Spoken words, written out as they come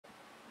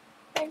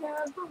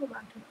guys, welcome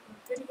back to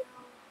another video.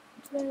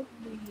 Today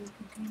we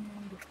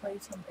continuing to play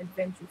some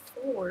Adventure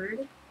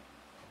Forward,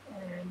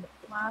 and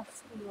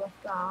last we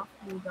left off,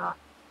 we got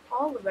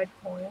all the red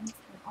coins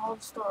and all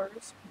the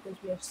stars because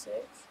we have 6.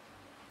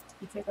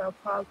 We take our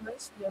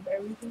progress, we have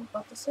everything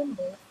but the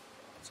symbol.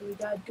 So we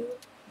gotta do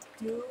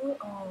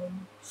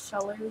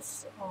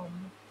Sheller's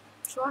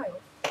trial.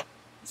 You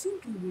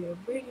seem to be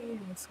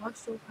radiating a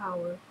celestial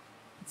power.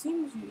 It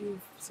seems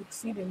you've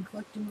succeeded in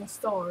collecting a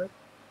star.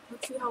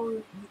 Let's see how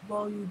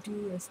well you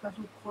do in a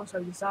special course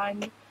I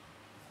designed.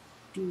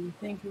 Do you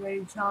think you're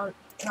ready to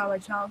try my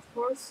challenge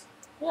course?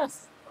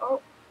 Yes.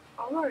 Oh,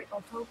 alright,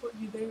 I'll teleport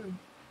you there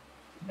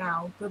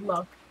now. Good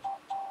luck.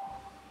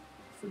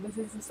 So this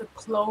is just a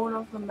clone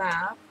of the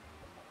map,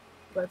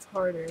 but it's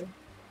harder.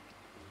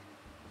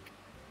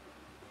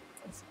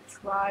 It's a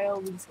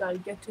trial, we just gotta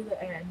get to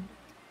the end.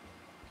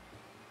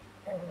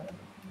 And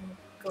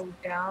go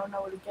down, I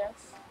would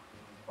guess.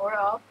 Or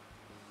up.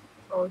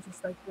 Or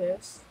just like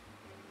this.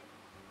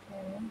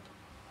 Okay.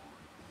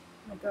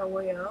 Make our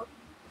way up.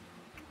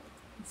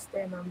 We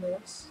stand on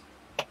this.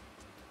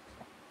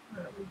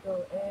 Alright, we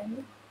go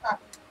in.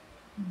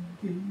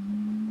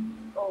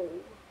 Oh,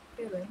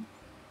 okay then.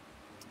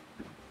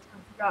 I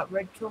forgot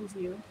red kills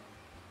you.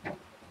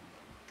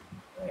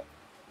 Right.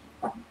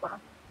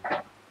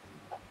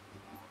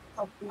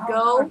 Up we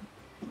go.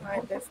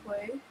 Right, this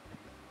way.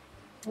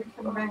 Do we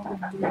go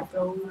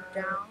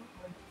down?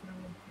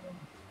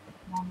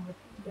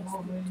 Yes,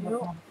 we do.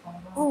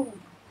 Oh!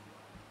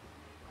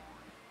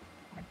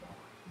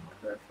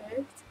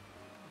 Perfect.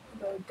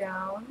 Go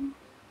down.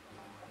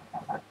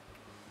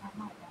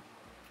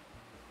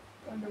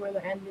 Wonder where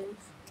the end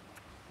is.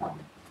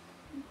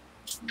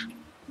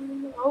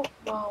 Oh,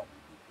 well.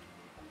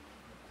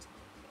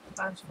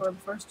 As for the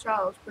first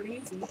challenge, pretty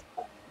easy.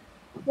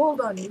 Well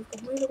done, you've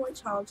completed my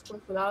challenge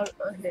course without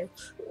a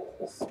hitch.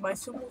 My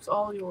symbol's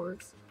all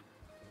yours.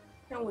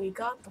 And we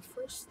got the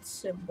first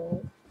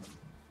symbol.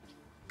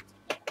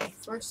 The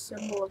first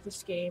symbol of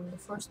this game, the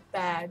first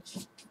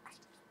badge.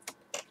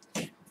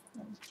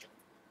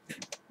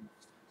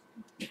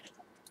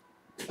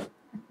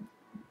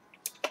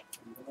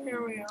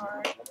 Here we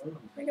are.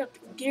 We got the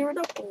geared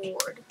up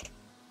board.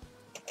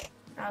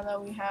 Now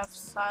that we have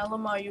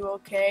Asylum, are you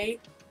okay?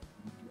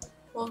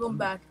 Welcome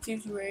back. It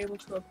seems you were able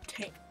to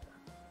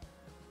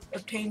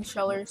obtain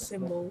Sheller's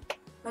symbol.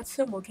 That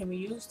symbol can be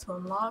used to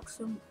unlock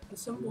the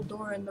symbol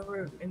door in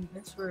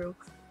this room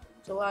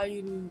to allow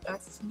you to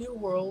access new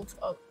worlds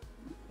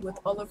with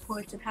other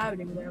points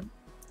inhabiting them.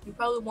 You're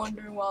probably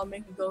wondering while I'm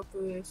making you go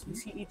through this. You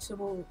see each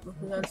symbol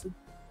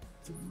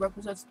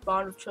represents the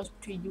bond of trust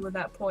between you and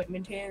that point.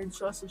 Maintaining the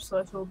trust of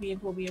celestial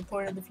beings will be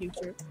important in the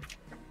future.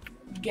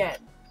 Get.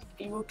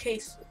 Are you okay,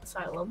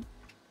 Asylum?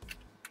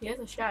 He has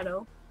a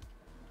shadow.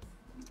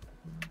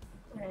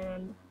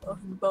 And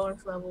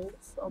bonus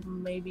levels. I'll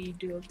maybe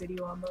do a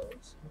video on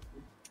those.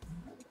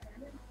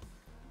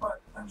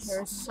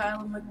 Here's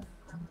Asylum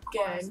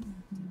again,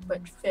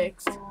 but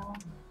fixed.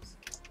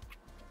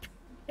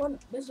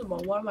 This is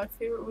one of my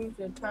favorite rooms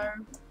in the entire.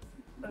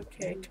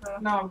 Okay,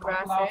 turn off the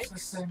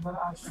graphics.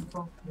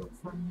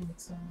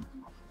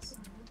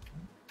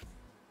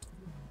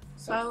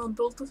 Asylum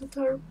built this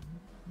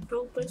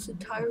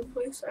entire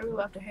place. I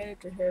really have to hand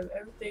it to him.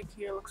 Everything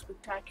here looks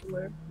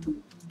spectacular.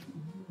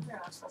 Yeah,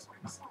 that's what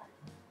I'm saying.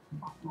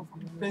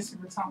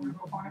 Basically, time to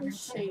go find a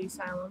Shady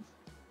Asylum.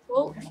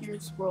 Well,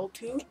 here's World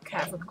 2,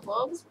 Cavern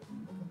Club.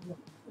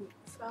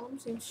 Asylum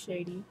seems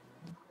shady.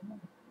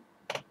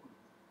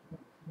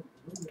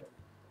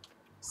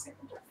 Same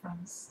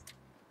difference.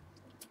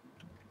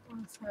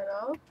 Let's head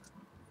up.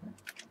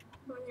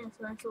 Oh yeah, it's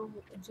a nice little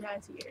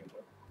jazzy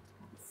area.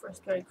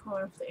 First right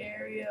corner of the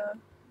area.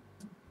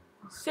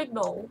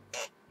 Signal.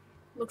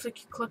 Looks like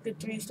you collected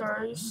 3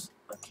 stars.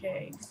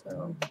 Okay,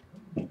 so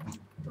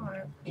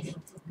alright.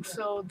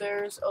 So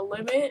there's a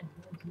limit.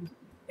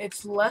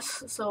 It's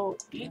less, so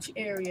each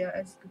area,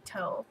 as you can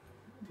tell,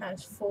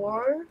 has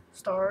 4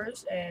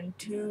 stars and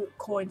 2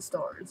 coin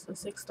stars, so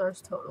 6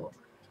 stars total.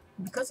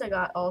 Because I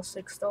got all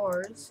 6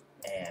 stars,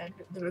 and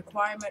the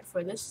requirement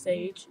for this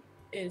stage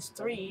is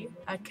 3,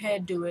 I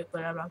can do it,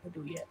 but I'm not gonna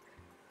do it yet.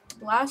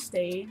 Last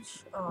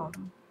stage,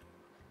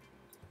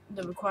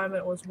 the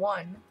requirement was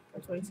 1.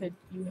 That's why he said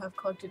you have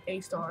collected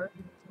a star.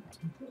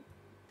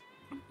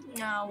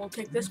 Now we'll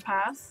take this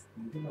path.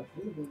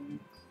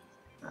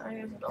 I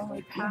guess the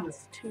only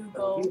path to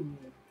go.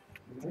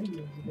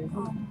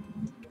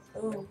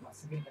 Ooh.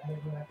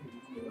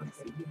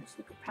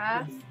 Secret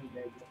path.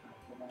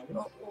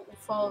 Oh, we'll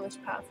follow this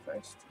path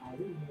first.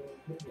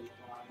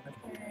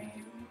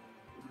 Okay.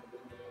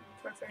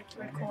 Perfect,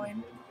 red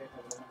coin.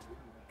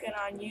 Get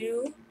on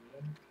you.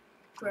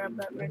 Grab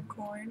that red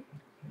coin.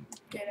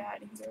 Get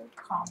out of here.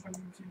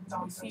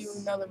 I see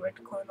another red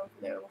coin over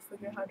there. We'll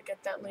figure out how to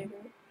get that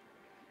later.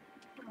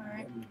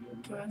 Alright.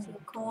 Give us a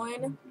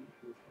coin.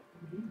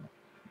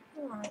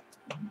 Alright.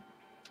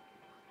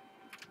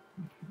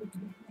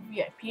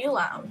 VIP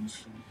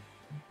lounge.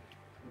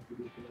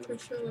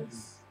 Pretty sure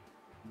this.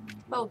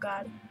 Oh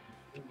god.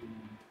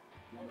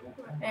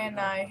 And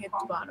I hit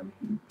the bottom.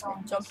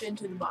 I jumped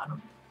into the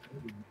bottom.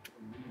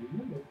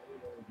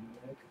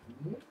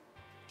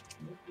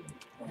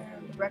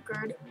 And the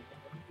record.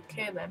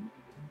 Okay then.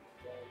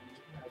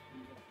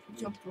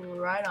 Jumped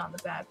right on the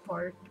bad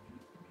part.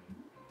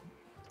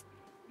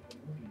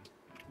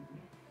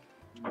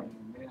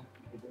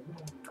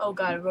 Oh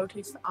god, it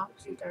rotates the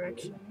opposite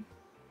direction.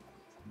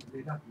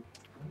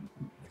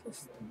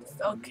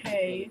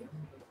 Okay.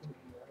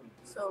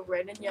 So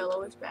red and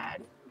yellow is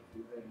bad.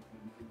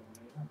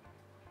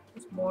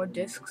 There's more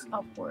discs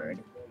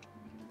upward.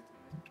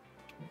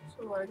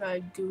 So what I gotta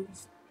do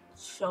is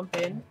jump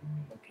in.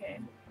 Okay.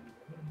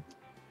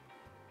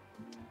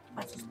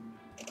 I just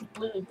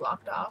completely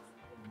blocked off.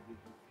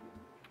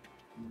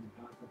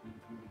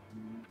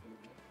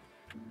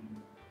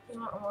 You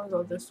know what, I wanna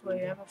go this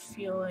way. I have a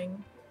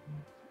feeling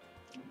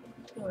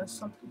there's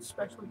something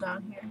special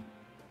down here.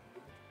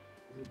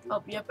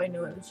 Oh, yep, I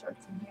knew it. The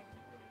shark's in here.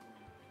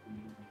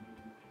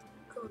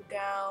 Go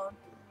down.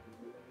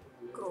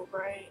 Go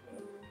right.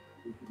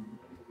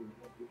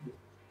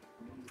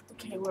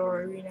 Okay, where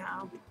are we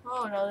now?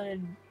 Oh, another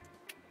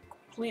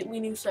completely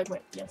new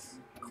segment. Yes,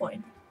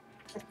 coin.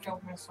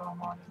 Killed me, so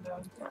I'm already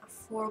dead. Got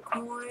 4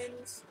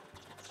 coins.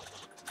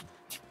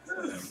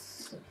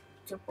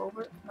 Jump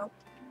over. Nope.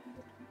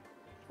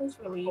 That's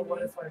really But what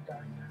easy. if I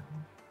die now?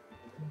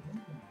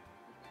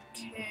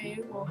 Okay,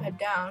 we'll head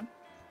down.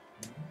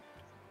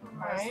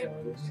 Alright,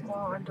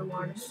 more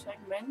underwater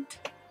segment.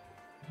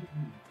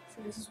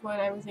 So this is when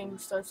everything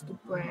starts to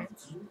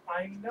branch.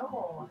 I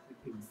know.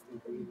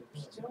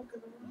 He's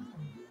joking around.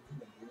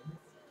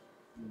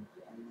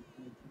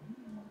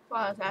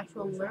 Wow, it's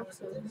actual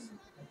ellipses.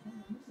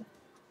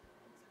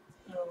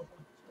 No.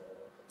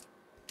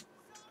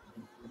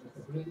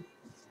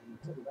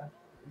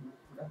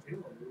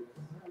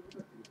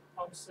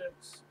 I'm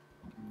 6.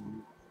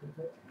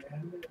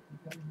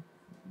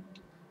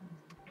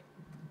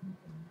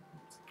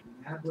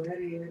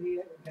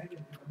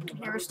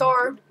 Here, a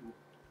star.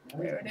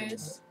 There it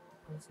is.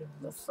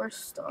 The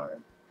first star.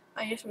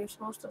 I guess we were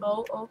supposed to.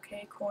 Oh,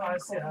 okay, coin. I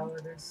see coin. how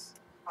it is.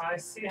 I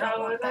see Don't how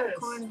want it that is.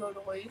 coin to go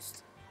to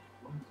waste.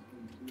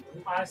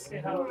 I see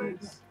how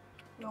it is.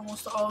 You're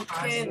almost I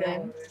okay see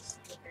then.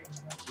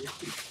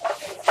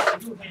 how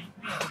it is.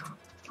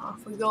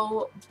 Off we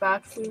go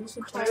back through this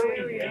entire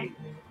area.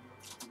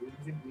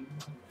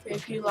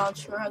 JP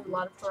Launcher has a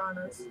lot of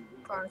piranhas.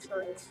 Piranha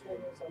sharks.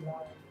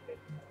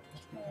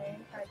 Okay,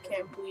 I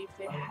can't believe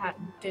they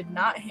did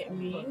not hit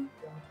me.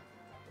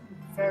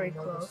 Very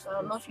close. I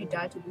don't know if you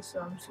died to this,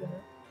 so I'm just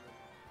gonna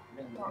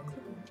walk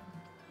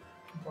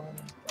through.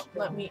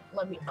 Let me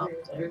up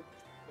there.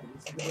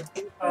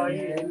 Oh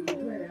yeah.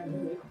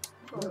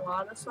 A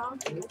lot of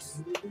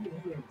zombies.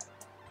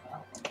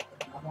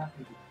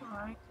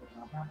 Alright.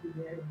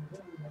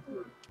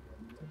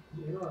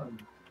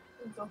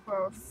 We'll go for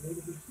our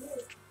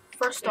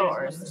first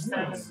stars.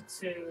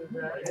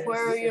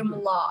 Aquarium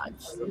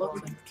Lodge. It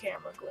looks like the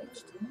camera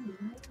glitched.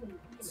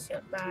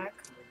 Step back.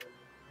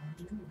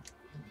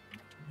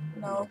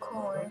 No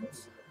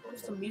coins.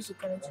 What's the music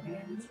gonna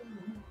change?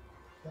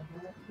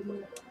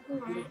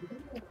 Alright.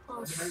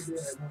 Let's just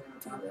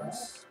do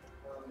this.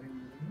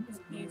 It's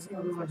easy.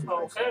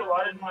 Okay,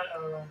 why did my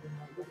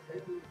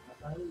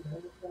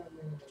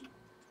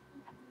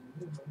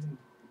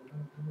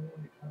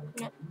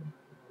Yep.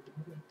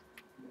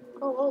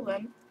 Oh, well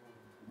then.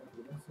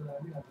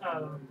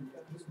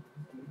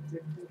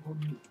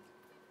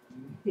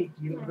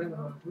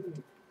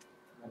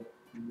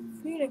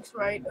 Phoenix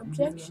Wright,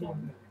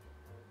 objection.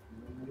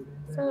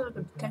 Is that like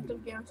a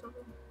detective game or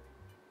something?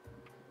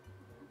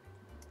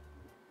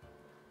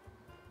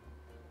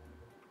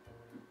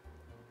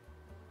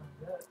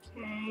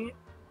 Okay.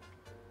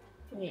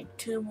 We need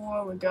 2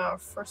 more. We got our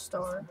first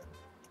star.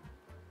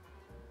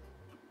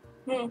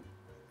 Okay.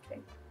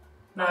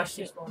 Nah, This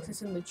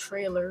is in the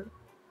trailer.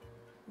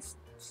 Just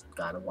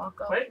gotta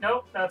walk up. Wait,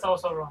 no, that's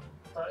also wrong.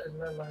 I thought it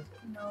looked like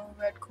No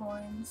red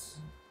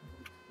coins.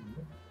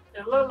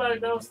 it looked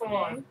like that was the Okay.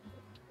 one.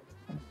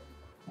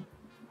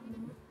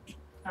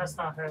 That's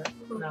not her.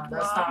 No, Hoopla.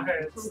 that's not her.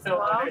 It's still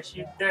not her.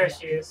 There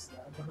she is.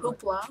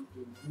 Hoopla.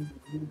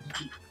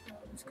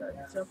 Just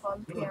gotta jump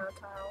on the piano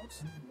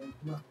tiles.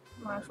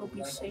 Might as well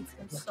be safe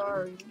than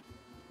sorry.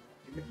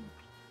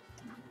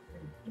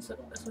 This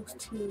looks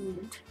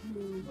too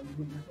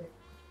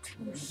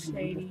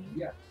shady.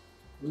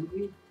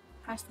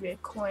 Has to be a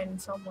coin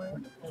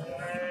somewhere.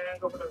 And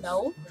go for those.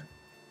 No?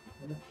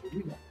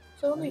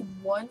 So only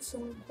 1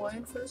 single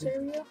coin for this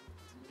area?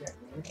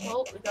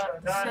 Well, we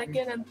got the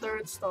second and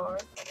third star.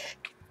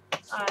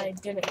 I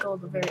didn't go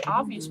the very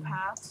obvious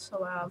path,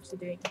 so I obviously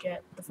didn't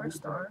get the first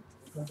star.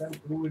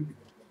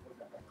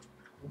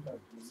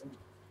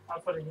 I'll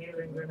put a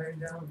healing grenade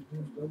down.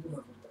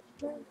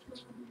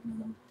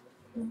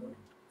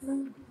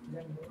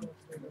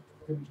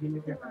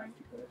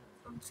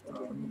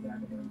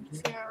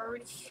 See, I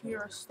already hear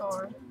a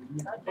star.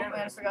 Oh man,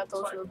 I forgot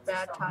those were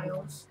bad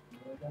tiles.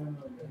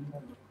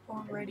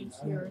 Already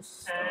hear a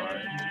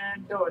star.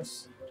 And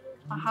doors.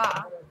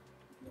 Aha!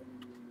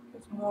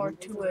 There's more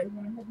to it.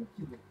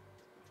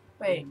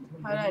 Wait,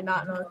 how did I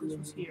not know this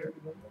was here?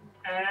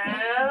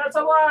 And that's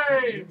a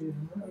wife!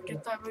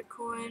 Get that red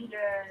coin.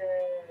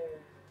 Yay!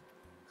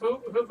 Who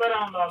bet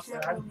on lobster?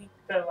 I Really...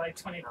 bet like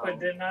 20 quid,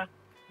 didn't I?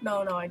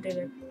 No, I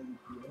didn't.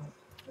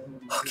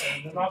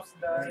 Okay.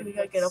 Lobster. Okay, we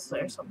gotta get up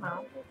there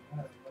somehow.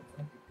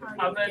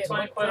 I bet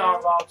 20 quid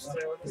on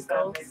lobster. What does that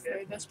Go make through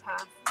it? this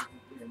path.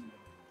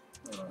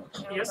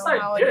 Yes,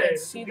 I did. didn't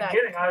see that.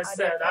 I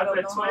said I I don't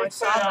bet know 20 how I quid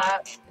saw on.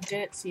 that. I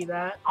didn't see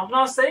that. I'm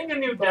not saying a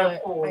new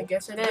But Deadpool. I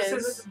guess it This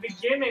is. is at the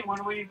beginning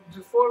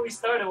before we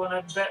started, when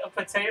I bet a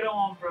potato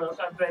on Brooke,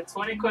 I bet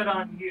 20 quid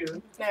on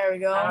you. There we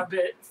go. And I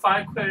bet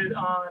 5 quid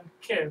on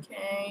Kip.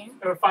 Okay.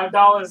 Or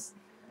 $5.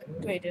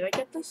 Wait, did I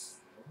get this?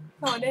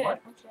 No, I didn't.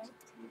 What?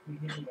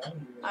 Okay.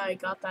 I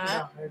got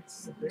that. No,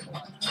 it's a big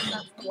one.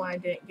 That's why I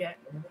didn't get.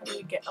 How do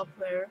we get up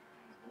there?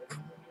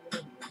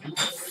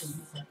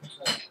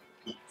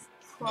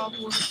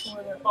 Probably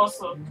for the.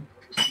 Also,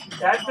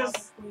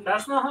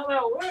 that's not how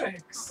that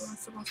works. I'm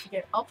supposed to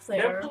get up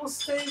there. Deadpool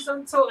stays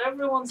until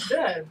everyone's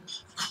dead.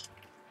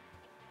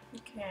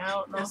 Okay, I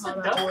don't know Yes, how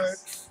it that does.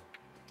 works.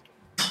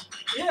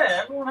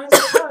 Yeah, everyone has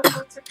to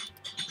die.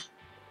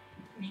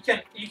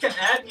 You can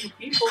add new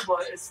people,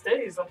 but it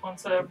stays up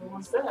until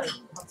everyone's dead.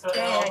 Until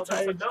Yeah, all I of them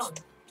are tried. done.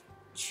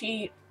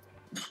 Cheat.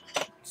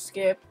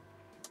 Skip.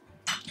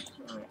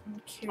 Alright,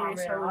 I'm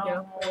curious how we get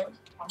up there.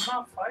 I'm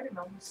not fighting.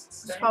 I'm just It's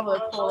saying probably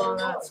what I cool thought on it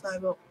that was.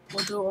 side, but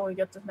we'll do it when we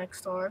get to the next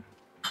star.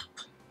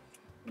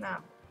 Now,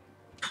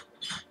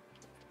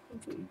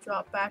 until we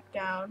drop back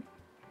down.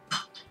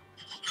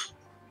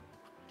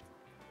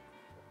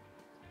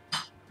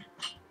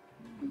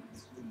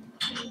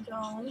 And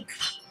down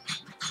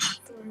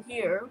through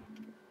here.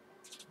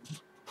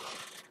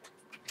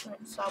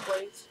 Alright, saw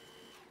blades.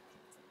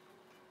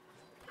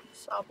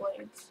 Saw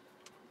blades.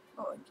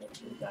 Oh, okay,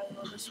 we gotta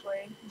go this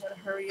way. We gotta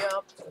hurry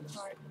up.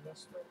 Alright.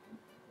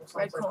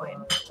 Red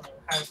coin.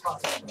 Harry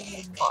Potter. We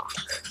need block.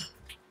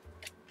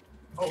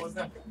 What was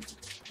that?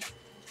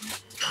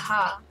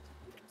 Aha.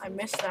 I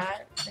missed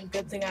that. And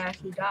good thing I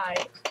actually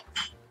died.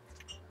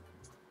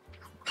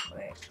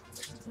 Wait.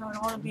 No, I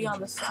don't want to be on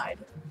the side.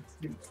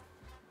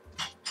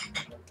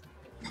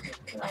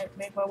 Can I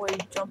make my way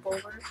jump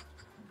over?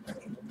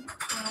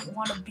 I don't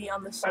want to be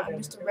on the side.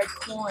 Mr. Red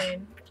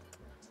Coin.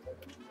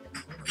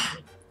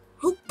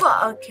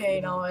 Hoopa! Okay,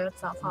 no,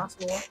 that's not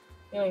possible.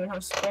 You don't even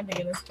have sprinting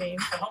in this game.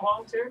 Can I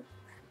volunteer?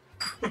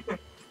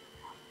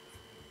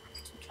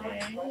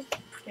 Okay.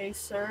 Okay,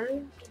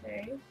 sir.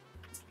 Okay.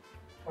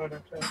 Oh,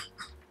 that's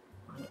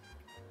right.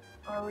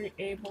 Are we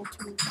able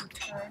to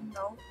return?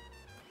 No.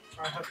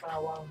 I have to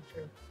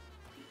volunteer.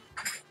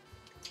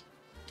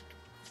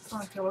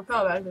 Okay, we're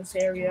coming back to this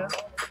area.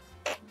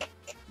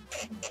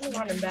 I'm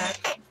running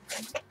back.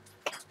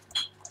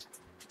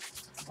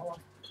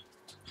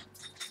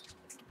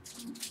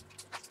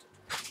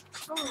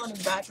 I'm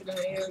running back to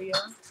the area.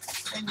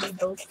 I need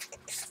those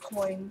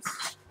coins.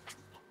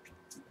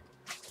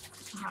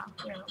 Yeah,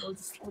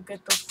 we'll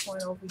get those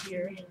coins over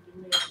here.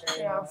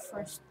 Yeah, our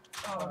first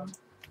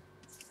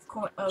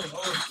coin.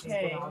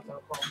 Okay.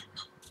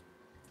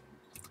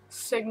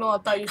 Signal, I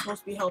thought you were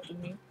supposed to be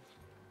helping me.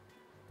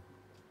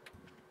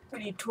 We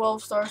need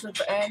 12 stars at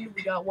the end.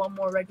 We got one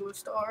more regular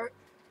star.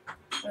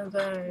 And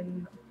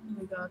then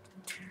we got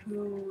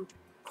 2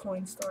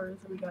 coin stars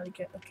that we gotta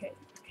get. Okay.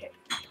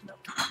 No.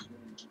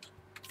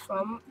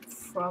 From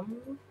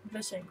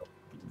this angle.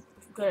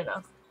 Good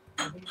enough.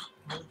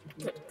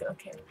 Good,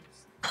 okay.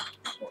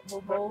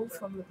 We'll go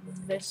from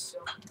this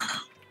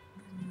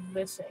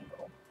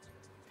angle.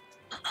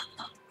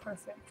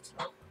 Perfect.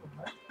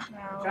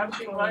 Now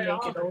we'll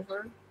make it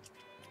over.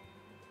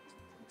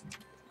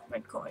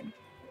 Red coin.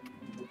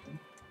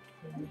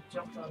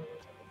 Jumped out of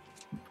it.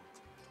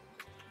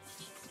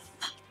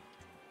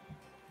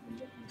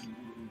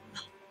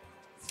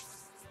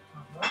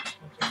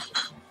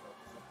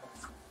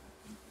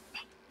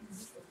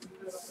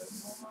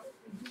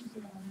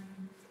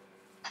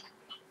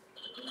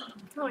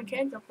 No, I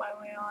can't jump my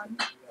way on.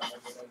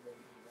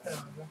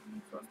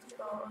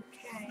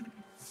 Okay.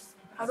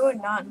 How do I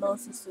not know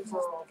this is?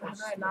 How do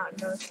I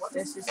not know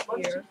this is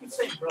here? You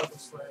say Brother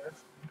Slayer.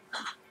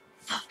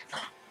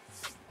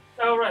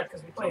 Oh, right,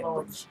 because we Wait,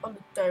 told which other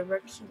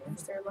direction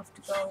is there left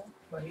to go?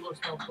 but he was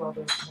no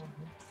brother.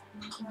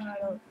 I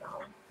don't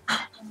know.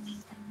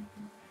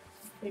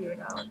 Figure it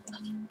out.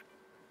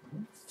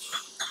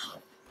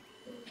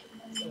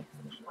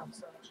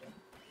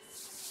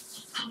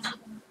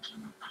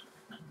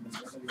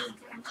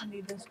 I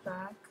need this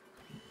back.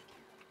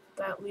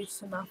 That leads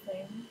to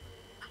nothing.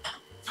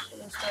 So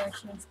this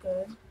direction is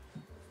good.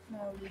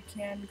 Now we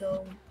can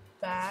go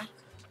back.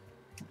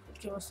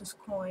 Give us this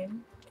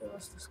coin. Give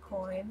us this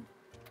coin.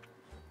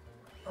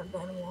 And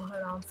then we'll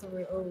head on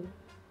through. Oh.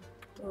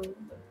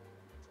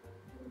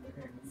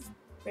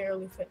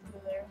 Barely fit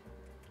through there.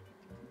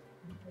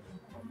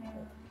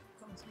 And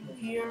go through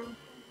here.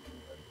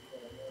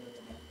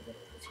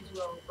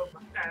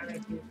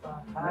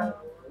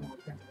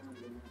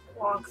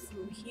 Walk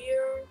through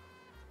here.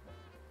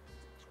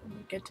 And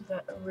we get to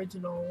that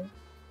original.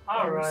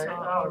 Alright.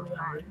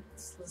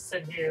 Let's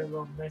sit here a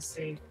little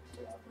messy.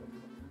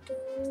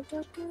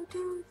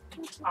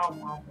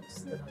 I'm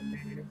almost there,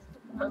 baby.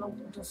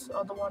 This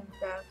other one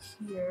back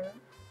here.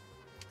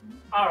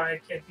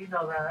 Alright, kid, you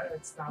know that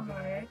it's not gonna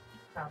Alright.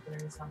 happen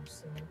anytime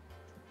soon.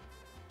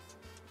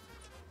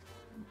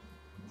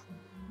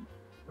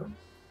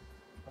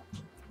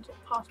 Is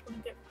it possible to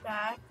get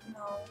back?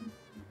 No.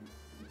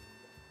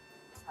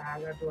 I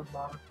gotta do a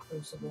lot of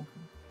crucible.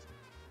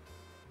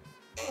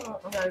 Oh,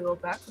 I gotta go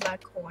back to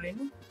that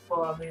coin.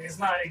 Well, I mean, it's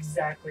not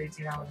exactly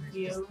 18 hours. It's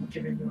You just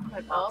giving you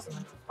head a up.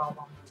 how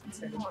long does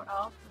it take? More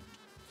up.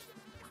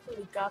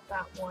 We got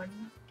that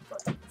one, but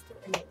is there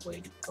any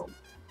way to go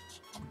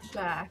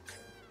back?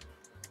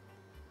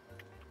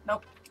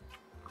 Nope.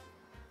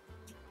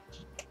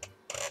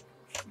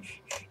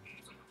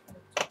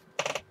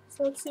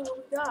 So let's see what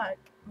we got.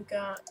 We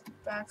got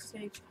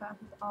backstage pass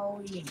is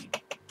all we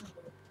need.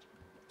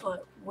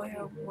 But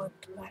where would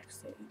the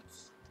backstage?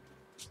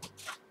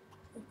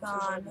 We've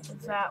gone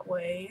that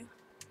way.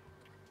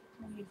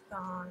 We've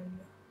gone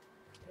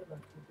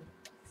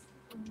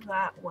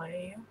that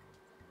way.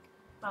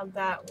 Not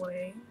that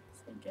way.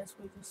 So I guess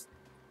we just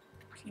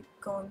keep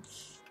going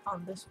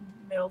on this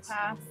middle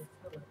path.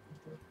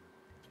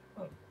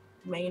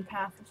 Main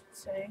path, I should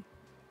say.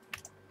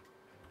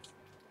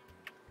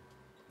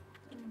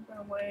 And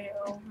our way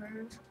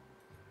over.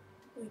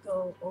 We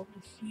go over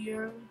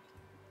here.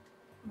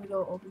 We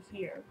go over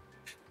here.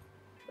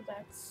 But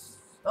that's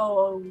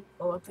oh,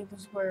 I think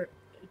this is where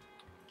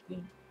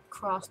we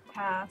crossed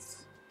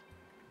paths.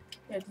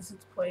 Yeah, this is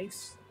the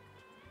place.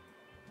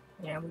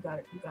 Yeah, we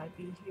gotta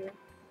be here.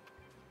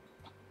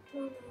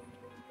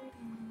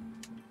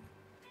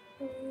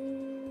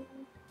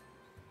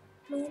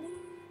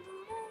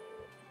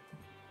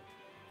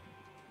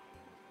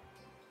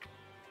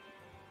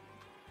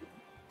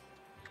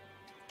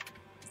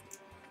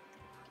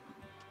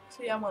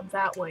 See, I went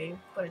that way,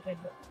 but I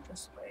didn't go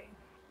this way.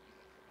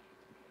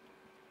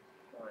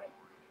 Alright,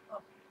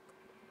 up.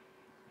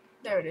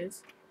 There it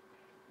is.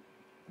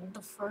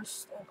 The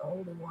first and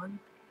only one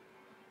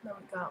that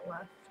we got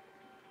left.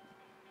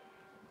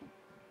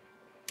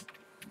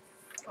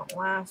 The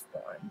last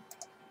one.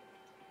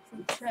 If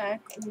we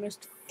check, we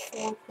missed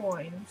 4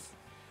 coins.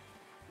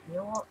 You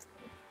know what?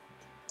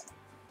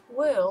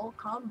 We'll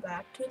come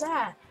back to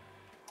that.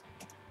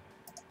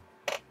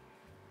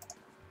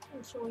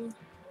 So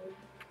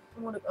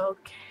we want to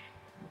okay.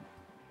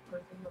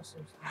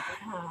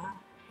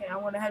 Okay, I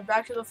want to head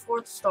back to the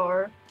 4th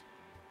star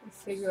and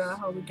figure out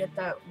how we get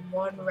that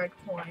 1 red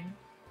coin.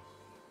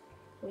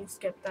 Please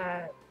get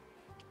that.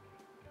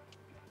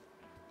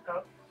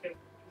 Oh, okay,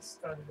 we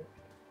started it.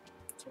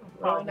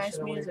 Really nice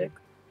music.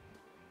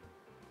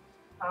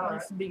 Alright.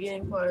 That's the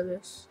beginning part of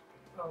this.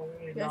 Oh,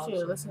 You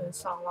actually listen to this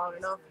song long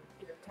enough.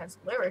 It has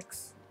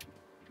lyrics.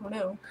 Who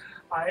knew?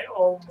 I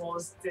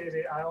almost did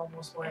it. I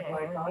almost went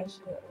like, I And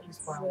should use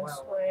this my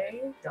well.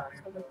 way. Done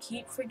So we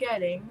keep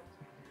forgetting.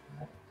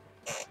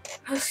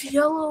 This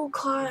yellow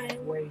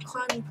climbing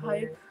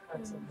pipe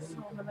is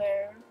over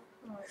there.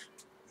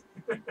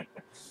 Right.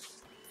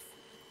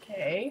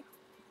 Okay.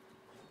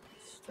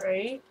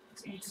 Straight.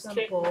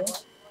 Simple.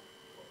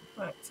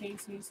 Right, see.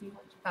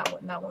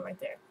 That one right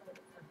there.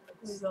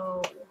 We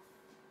go.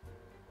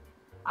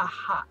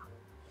 Aha.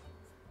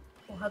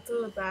 We'll head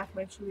to the back,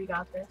 make sure we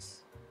got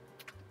this.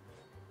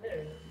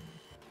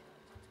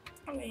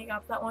 Okay, you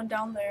got that one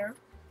down there.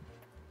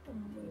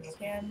 And we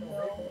can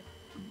go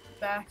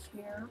back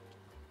here.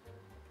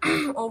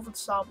 Over the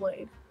saw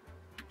blade.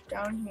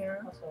 Down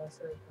here.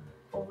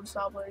 Over the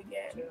saw blade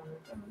again.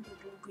 And we can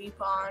do leap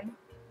on.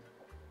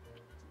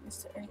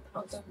 Is there any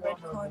other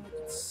red coin we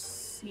can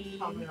see?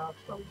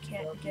 But we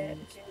can't get.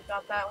 Okay, we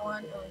got that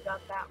one, and we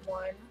got that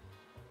one.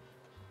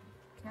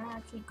 Can I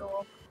actually go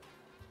up?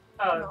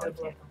 Oh, No, I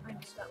can't. I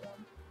missed that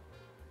one.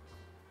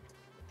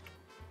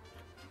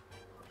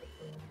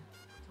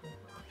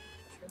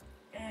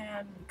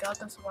 And we got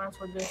this one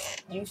for this.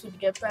 You should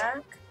get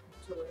back.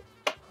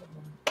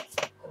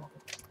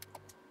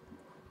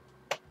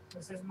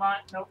 This is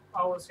mine. Nope,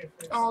 I was here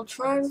first. I'll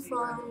try and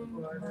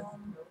find.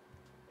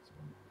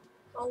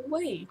 Oh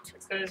wait.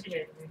 It's because you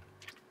hate me.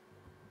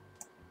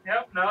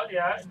 Yep. No.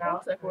 Yeah. No.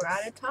 Looks like we're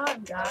out of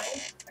time,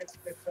 guys. It's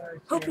because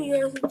Hope you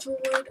guys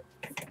enjoyed.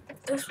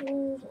 This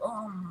will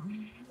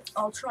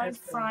I'll try and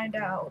find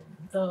out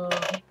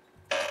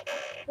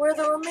where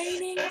the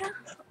remaining.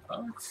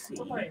 Let's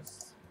see.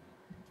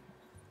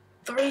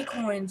 3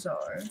 coins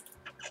are.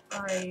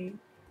 I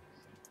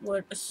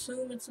would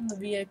assume it's in the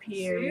VIP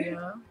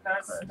area.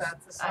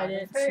 That's I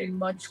didn't see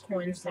much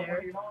coins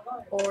there,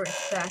 or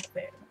it's back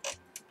there.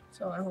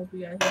 So I hope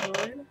you guys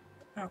enjoyed.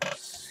 I'll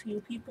see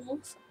you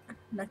peoples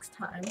next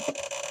time.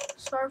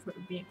 Sorry for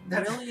being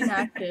really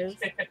inactive.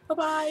 Bye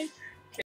bye.